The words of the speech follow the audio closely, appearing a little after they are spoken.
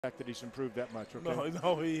That he's improved that much. Okay?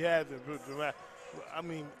 No, he hasn't improved dramatically. I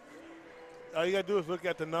mean, all you got to do is look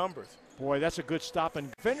at the numbers. Boy, that's a good stop.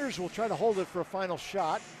 And Fenders will try to hold it for a final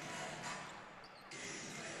shot.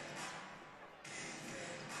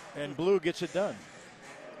 And Blue gets it done.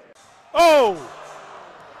 Oh!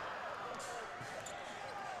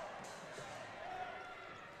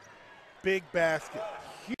 Big basket.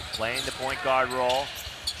 Playing the point guard role,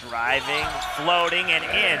 driving, floating, and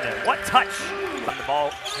in. What touch from the ball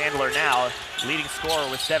handler now. Leading scorer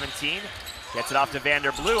with 17. Gets it off to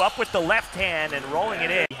Vander Blue, up with the left hand and rolling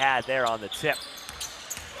it in. He had there on the tip.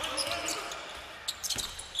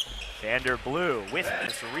 Vander Blue with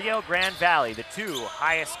this Rio Grande Valley, the two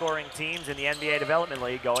highest scoring teams in the NBA Development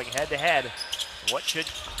League, going head to head. What should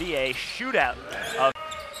be a shootout of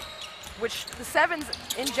which the Sevens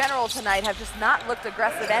in general tonight have just not looked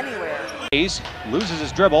aggressive anywhere. Hayes loses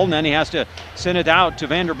his dribble and then he has to send it out to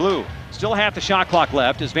Vander Blue. Still half the shot clock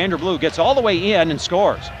left as Vander Blue gets all the way in and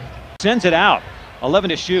scores. Sends it out.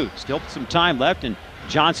 11 to shoot. Still some time left and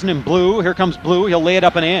Johnson and Blue. Here comes Blue. He'll lay it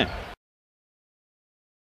up and in.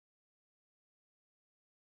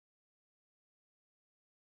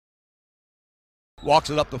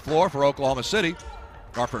 Walks it up the floor for Oklahoma City,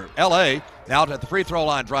 or for LA. Now at the free throw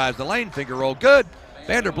line, drives the lane, finger roll good.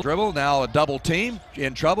 Vander Blue dribble, now a double team,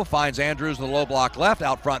 in trouble, finds Andrews in the low block left,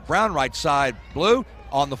 out front Brown, right side Blue,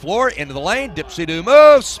 on the floor, into the lane, dipsy-do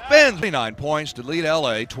move, spins. 29 points to lead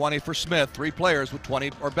LA, 20 for Smith, 3 players with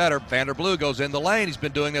 20 or better. Vander Blue goes in the lane, he's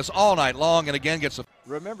been doing this all night long, and again gets a...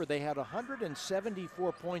 Remember, they had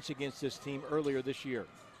 174 points against this team earlier this year.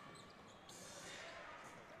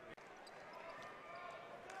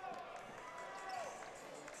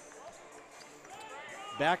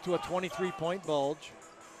 Back to a 23-point bulge.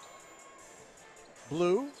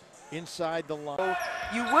 Blue inside the line.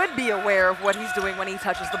 You would be aware of what he's doing when he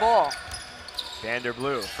touches the ball. Vander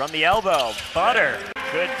Blue from the elbow. Butter.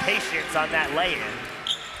 Good patience on that lay-in.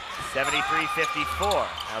 73-54.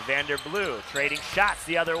 Now Vander Blue trading shots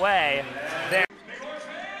the other way. There.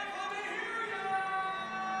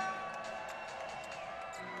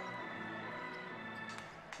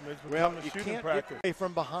 Well, you can't get away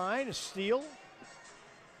from behind. A steal.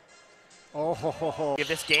 Oh, Give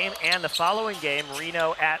this game and the following game,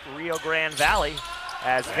 Reno at Rio Grande Valley,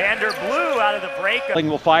 as Vander Blue out of the break.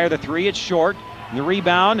 Will fire the three, it's short. The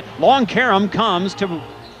rebound, long carom comes to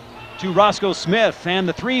Roscoe Smith, and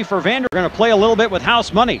the three for Vander. We're going to play a little bit with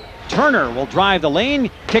house money. Turner will drive the lane,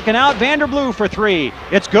 kicking out Vander Blue for three.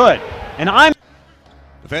 It's good, and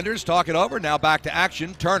Defenders talk it over, now back to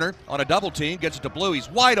action. Turner on a double team, gets it to Blue. He's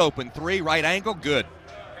wide open, three, right angle, good.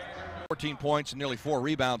 14 points and nearly 4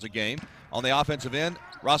 rebounds a game. On the offensive end,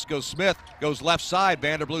 Roscoe Smith goes left side.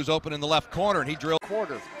 Vander Blue's open in the left corner, and he drills.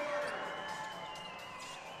 Quarter.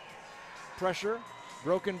 Pressure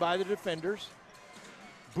broken by the defenders.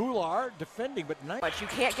 Boular defending, but nice. But you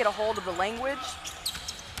can't get a hold of the language,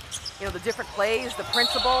 you know, the different plays, the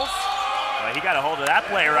principles. Well, he got a hold of that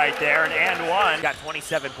play right there, and one. Got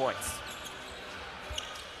 27 points.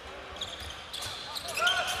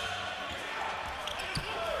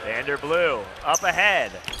 Vander Blue up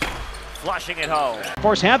ahead, flushing it home. Of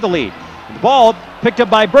course, had the lead. The ball picked up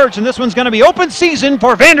by Birch, and this one's going to be open season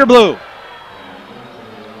for Vander Blue.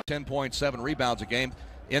 10.7 rebounds a game.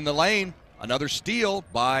 In the lane, another steal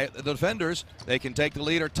by the defenders. They can take the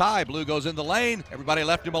lead or tie. Blue goes in the lane. Everybody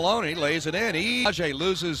left him alone. He lays it in. Ajay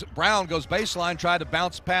loses. Brown goes baseline, tried to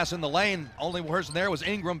bounce pass in the lane. Only person there was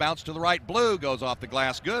Ingram. Bounced to the right. Blue goes off the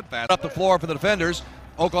glass. Good. Fast up the floor for the defenders.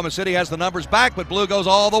 Oklahoma City has the numbers back, but Blue goes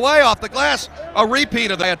all the way off the glass. A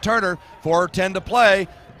repeat of that. Turner, 4:10 to play,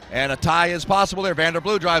 and a tie is possible there. Vander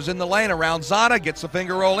Blue drives in the lane around Zana, gets the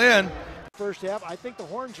finger roll in. First half, I think the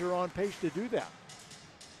Horns are on pace to do that.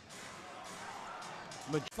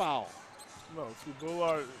 Foul. No, see,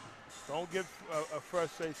 Bullard, don't get a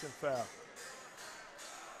frustration foul.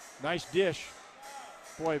 Nice dish.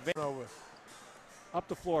 Boy, up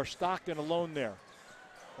the floor, Stockton alone there.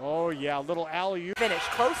 Oh, yeah, a little alley-oop. Finish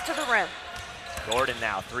close to the rim. Gordon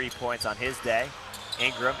now 3 points on his day.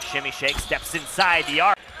 Ingram, shimmy shake, steps inside the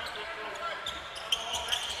arc.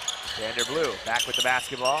 Vander Blue back with the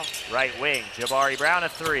basketball. Right wing, Jabari Brown a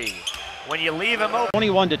three. When you leave him open.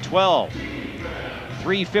 21 to 12.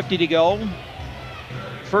 3:50 to go.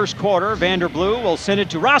 First quarter, Vander Blue will send it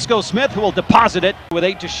to Roscoe Smith, who will deposit it with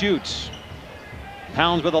 8 to shoot.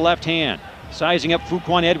 Pounds with the left hand. Sizing up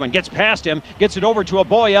Fuquan Edwin, gets past him, gets it over to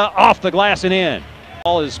Aboya, off the glass and in.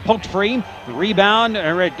 Ball is poked free, the rebound,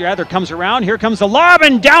 or rather comes around, here comes the lob,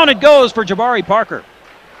 and down it goes for Jabari Parker.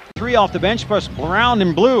 3 off the bench, plus Brown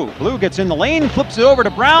and Blue. Blue gets in the lane, flips it over to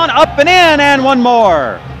Brown, up and in, and one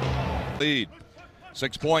more. Lead.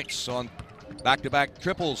 6 points on back-to-back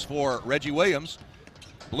triples for Reggie Williams.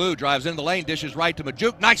 Blue drives into the lane, dishes right to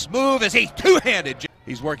Majuk. Nice move as he two-handed.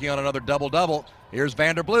 He's working on another double-double. Here's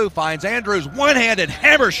Vander Blue, finds Andrews, one-handed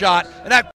hammer shot, and that